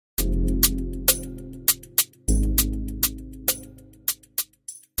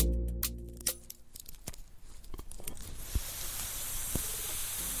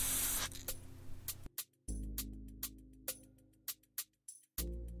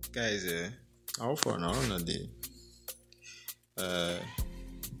Guys, how for now on a day? Uh,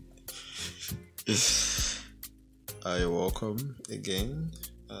 I welcome again,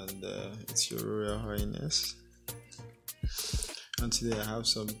 and it's your Royal Highness. And today I have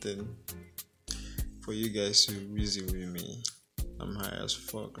something for you guys to reason with me. I'm high as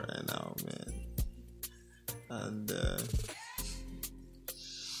fuck right now, man. And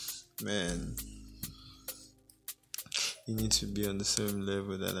man, you need to be on the same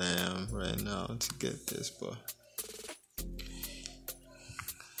level that I am right now to get this, but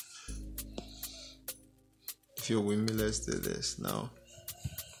if you're with me, let's do this now.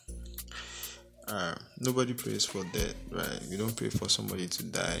 Nobody prays for death, right? You don't pray for somebody to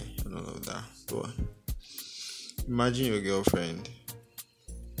die and all of that. But imagine your girlfriend,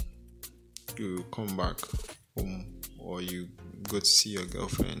 you come back home, or you go to see your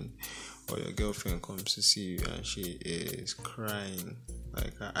girlfriend, or your girlfriend comes to see you and she is crying,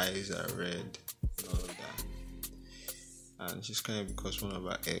 like her eyes are red and all of that. And she's crying because one of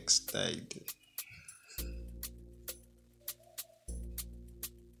her ex died.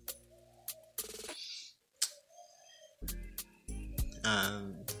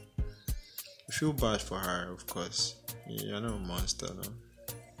 And you feel bad for her, of course. You're not a monster, no.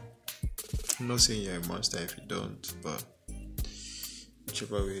 I'm not saying you're a monster if you don't, but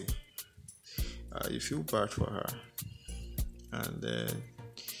whichever way, you feel bad for her, and then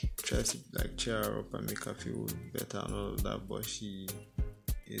try to like cheer her up and make her feel better and all of that, but she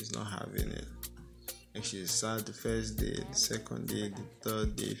is not having it. Like she's sad the first day, the second day, the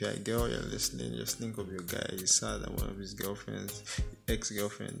third day. If you're a girl, you're listening, just think of your guy. He's sad that one of his girlfriends,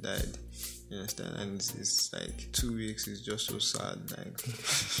 ex-girlfriend died. You understand? And it's like 2 weeks. It's just so sad. Like,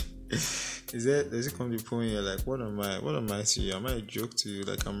 does it come to the point you're like, what am I to you? Am I a joke to you?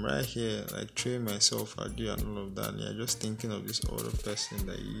 Like, I'm right here, like training myself, I do and all of that. And you're just thinking of this other person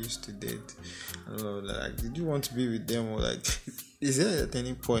that you used to date and all of that. Like, did you want to be with them, or like? Is there at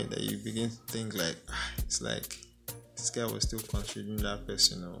any point that you begin to think like, it's like this guy was still considering that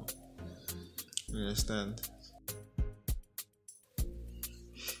person, or you understand?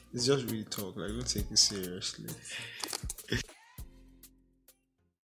 It's just really talk, like don't take it seriously.